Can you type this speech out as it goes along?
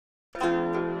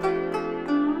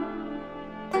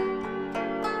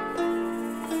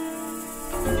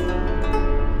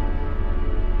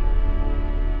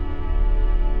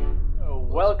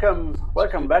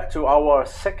welcome back to our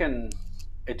second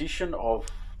edition of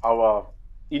our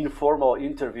informal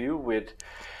interview with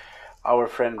our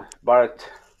friend Baret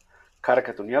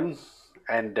Karakatounian,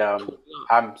 and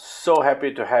I'm so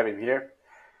happy to have him here.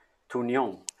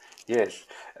 Tunion, yes,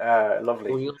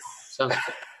 lovely. Karakatounian sounds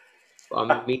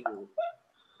familiar.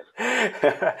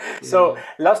 So Yeah.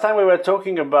 last time we were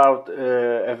talking about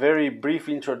a very brief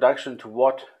introduction to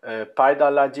what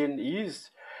PaidaLajin is.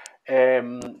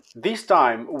 This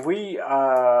time we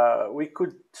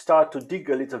could start to dig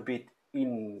a little bit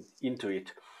into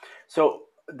it. So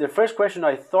the first question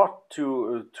I thought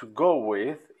to go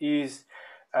with is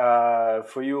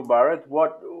for you, Barrett.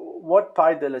 What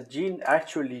PaidaLajin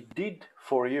actually did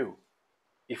for you,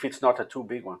 if it's not a too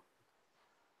big one?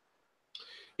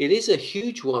 It is a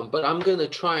huge one, but I'm going to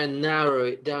try and narrow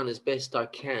it down as best I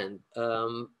can.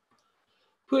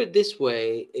 Put it this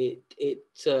way,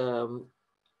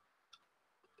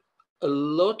 a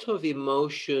lot of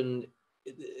emotion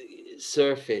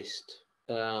surfaced.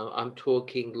 I'm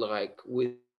talking like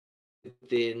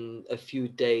within a few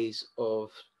days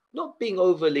of not being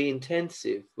overly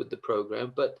intensive with the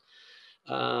program, but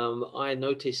I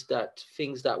noticed that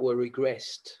things that were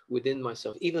regressed within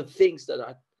myself, even things that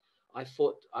I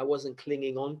thought I wasn't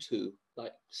clinging on to,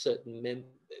 like certain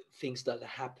things that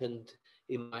happened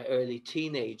in my early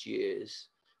teenage years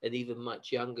and even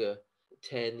much younger,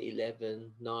 10,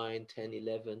 11, 9, 10,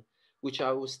 11, which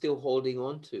I was still holding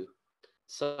on to.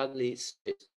 Suddenly it's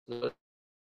a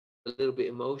little bit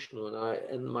emotional,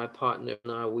 and my partner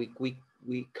and I, we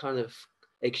kind of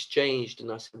exchanged,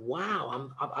 and I said, wow,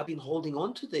 I've been holding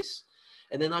on to this.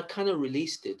 And then I kind of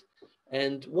released it,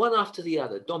 and one after the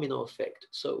other, domino effect.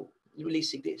 So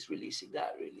releasing this, releasing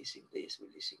that, releasing this,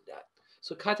 releasing that.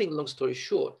 So cutting long story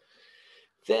short,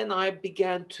 then I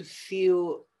began to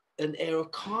feel an air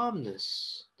of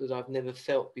calmness that I've never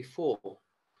felt before.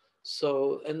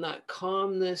 So, and that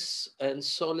calmness and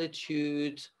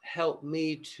solitude helped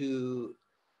me to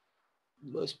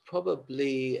most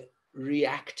probably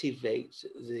reactivate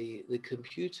the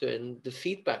computer. And the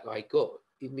feedback I got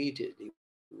immediately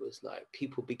was like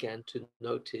people began to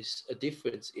notice a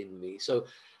difference in me. So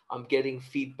I'm getting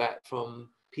feedback from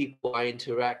people I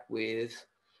interact with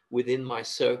within my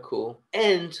circle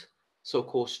and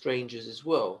so-called strangers as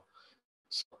well.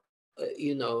 So,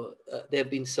 there have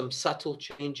been some subtle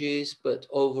changes, but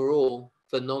overall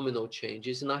phenomenal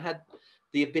changes. And I had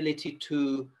the ability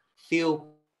to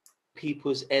feel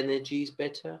people's energies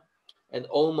better, and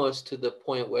almost to the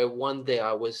point where one day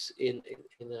I was in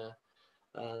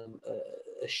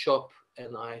a shop,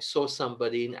 and I saw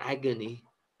somebody in agony,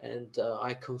 and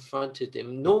I confronted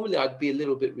him. Normally I'd be a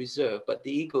little bit reserved, but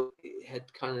the ego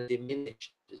had kind of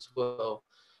diminished as well,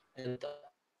 and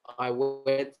I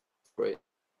went for it,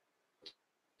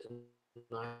 and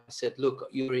I said, look,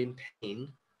 you're in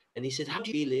pain. And he said, how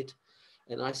do you feel it?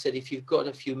 And I said, if you've got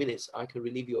a few minutes, I can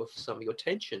relieve you of some of your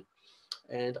tension.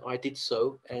 And I did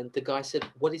so. And the guy said,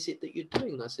 what is it that you're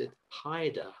doing? And I said,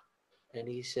 Haida. And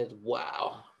he said,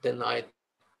 wow. Then I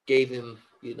gave him,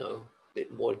 a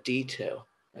bit more detail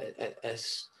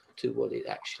as to what it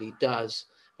actually does.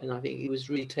 And I think he was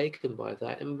really taken by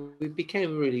that. And we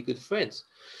became really good friends.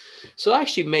 So I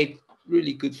actually made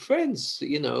really good friends,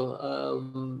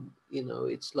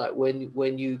 it's like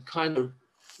when you kind of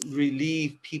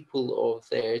relieve people of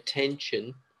their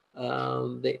attention,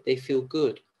 they feel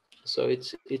good. So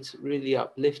it's really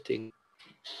uplifting.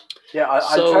 Yeah,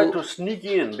 I'll try So to sneak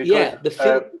in because yeah, the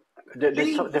feeling,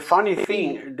 please.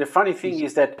 the funny thing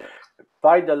is that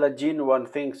Paida Lajin one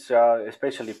thinks,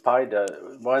 especially Paida,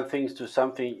 one thinks to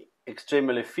something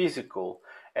extremely physical,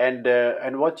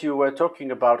 and what you were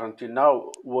talking about until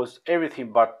now was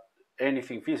everything but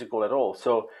anything physical at all.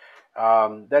 So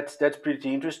that's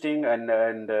pretty interesting, and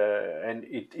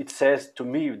it says to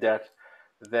me that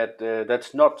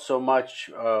that's not so much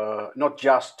not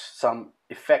just some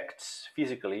effects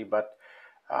physically, but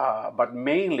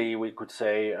mainly we could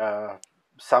say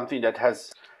something that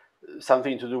has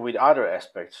something to do with other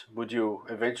aspects. Would you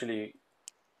eventually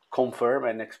confirm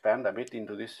and expand a bit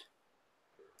into this?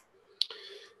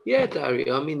 Yeah,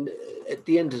 Dario. I mean, at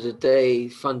the end of the day,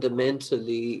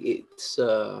 fundamentally, it's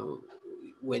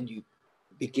when you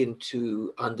begin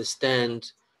to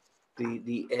understand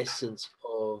the essence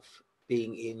of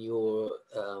being in your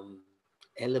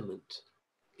element.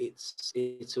 It's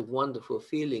a wonderful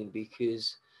feeling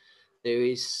because there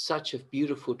is such a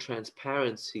beautiful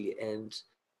transparency, and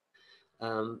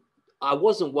I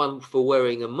wasn't one for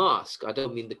wearing a mask. I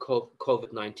don't mean the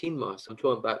COVID-19 mask. I'm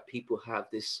talking about people have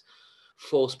this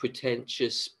false,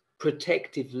 pretentious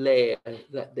protective layer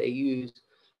that they use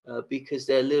because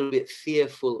they're a little bit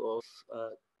fearful of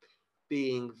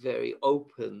being very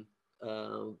open,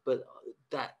 but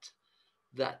that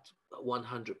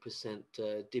 100%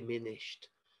 diminished,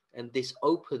 and this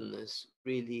openness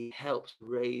really helps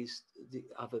raise the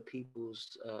other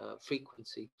people's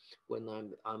frequency when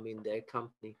I'm in their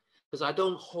company, because I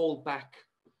don't hold back,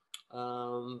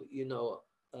 you know,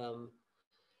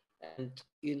 and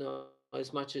you know,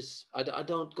 as much as I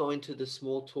don't go into the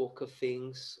small talk of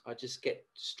things, I just get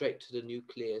straight to the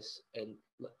nucleus. And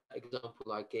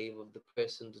example I gave of the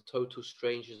person, the total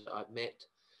strangers I've met,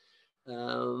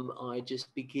 I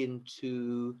just begin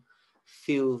to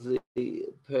feel the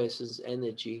person's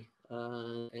energy,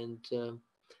 and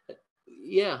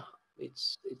yeah,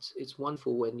 it's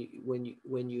wonderful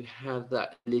when you have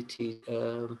that ability,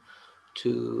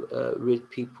 to rid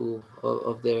people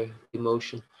of their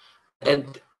emotion. And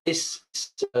this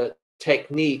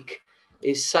technique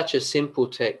is such a simple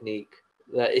technique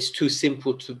that it's too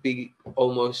simple to be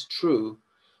almost true.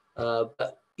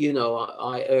 But you know,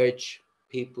 I urge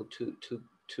people to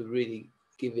really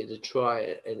give it a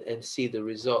try and see the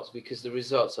results, because the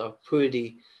results are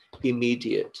pretty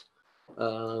immediate,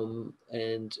 and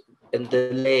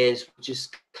the layers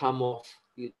just come off,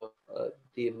 you know,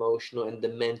 the emotional and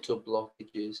the mental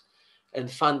blockages, and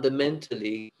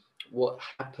fundamentally, what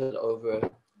happened over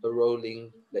a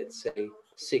rolling, let's say,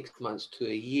 6 months to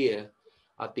a year,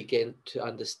 I began to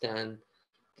understand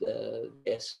the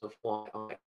essence of why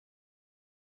I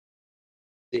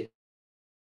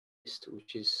exist,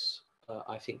 which is,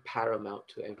 I think, paramount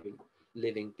to every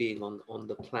living being on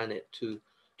the planet, to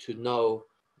know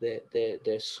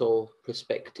their soul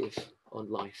perspective on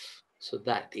life. So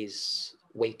that is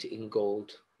weight in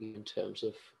gold in terms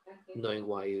of knowing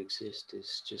why you exist.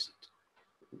 Is just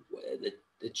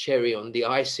the cherry on the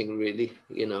icing, really,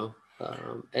 you know.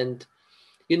 And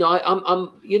you know,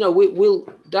 I'm you know, we'll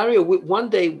Dario, one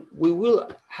day we will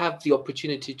have the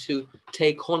opportunity to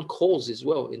take on calls as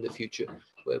well in the future,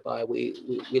 whereby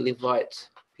we'll invite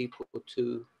people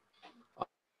to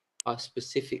ask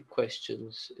specific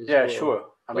questions as Yeah, well. sure.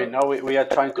 I mean, But now we are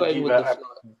trying to going give with the flow.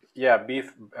 yeah,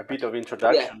 a bit of Yeah,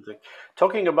 introduction.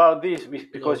 Talking about this, you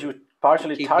because know, you're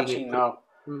partially keeping it. touching now,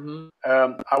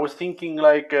 Mm-hmm. I was thinking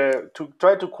like to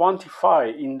try to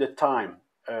quantify in the time,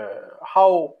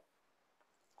 how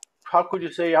could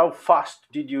you say how fast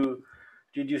did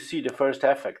you see the first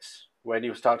effects when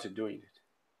you started doing it,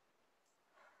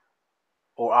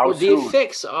 or how Well, the soon?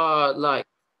 effects are like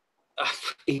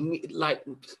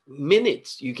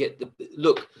minutes. You get the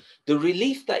look, the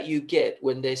relief that you get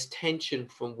when there's tension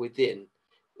from within,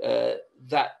 uh,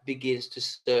 that begins to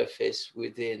surface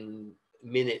within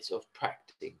minutes of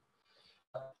practicing.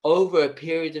 Over a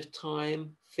period of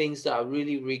time, things that are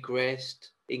really regressed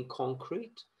in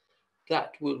concrete,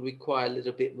 that will require a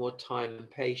little bit more time and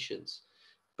patience.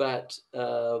 But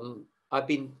I've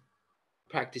been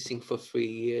practicing for 3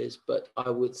 years, but I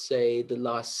would say the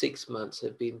last 6 months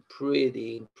have been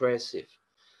pretty impressive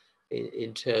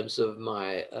in terms of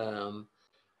my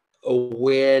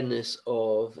awareness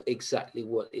of exactly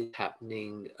what is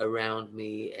happening around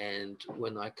me. And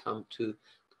when I come to,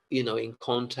 you know, in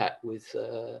contact with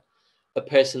a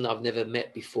person I've never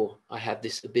met before, I have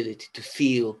this ability to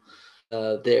feel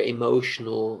their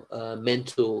emotional,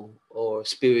 mental, or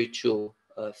spiritual,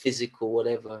 physical,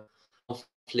 whatever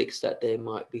conflicts that they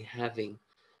might be having.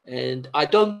 And I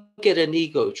don't get an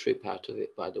ego trip out of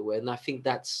it, by the way. And I think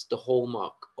that's the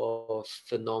hallmark of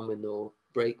phenomenal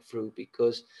breakthrough,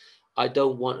 because I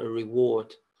don't want a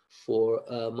reward for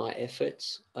my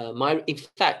efforts. In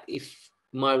fact, if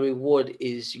my reward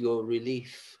is your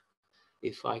relief,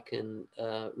 if I can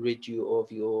rid you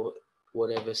of your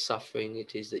whatever suffering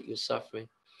it is that you're suffering,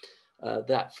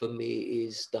 that for me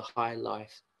is the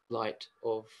light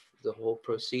of the whole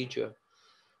procedure.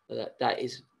 That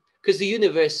is because the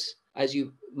universe, as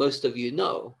you most of you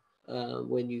know,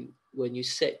 when you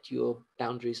set your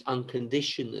boundaries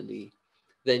unconditionally,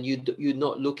 then you're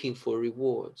not looking for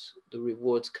rewards. The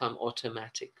rewards come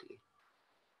automatically,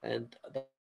 and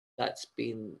that's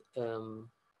been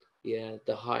yeah,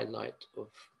 the highlight of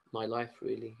my life,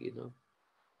 really, you know.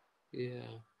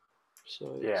 Yeah,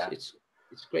 so Yeah, it's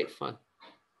great fun.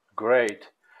 great.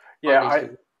 Yeah, Fun is the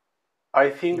word. I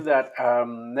think that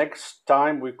next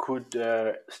time we could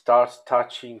start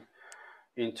touching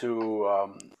into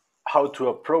how to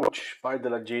approach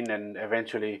PaidaLajin and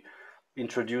eventually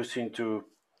introducing to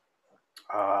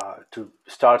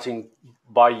starting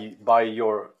by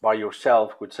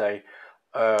yourself, could say,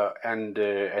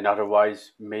 and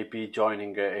otherwise maybe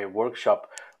joining a workshop.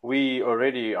 We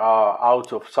already are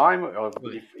out of time. Or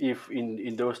Right. if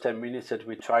in those 10 minutes that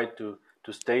we try to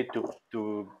stay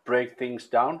to break things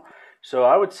down, So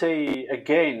I would say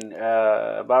again,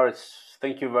 Baret,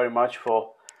 thank you very much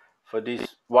for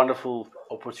this wonderful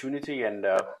opportunity, and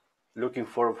looking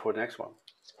forward for the next one.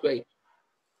 It's great.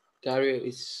 Dario,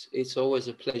 it's always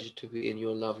a pleasure to be in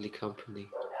your lovely company,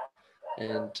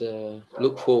 and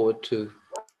look forward to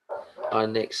our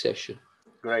next session.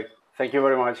 Great. Thank you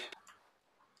very much.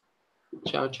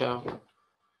 Ciao, ciao.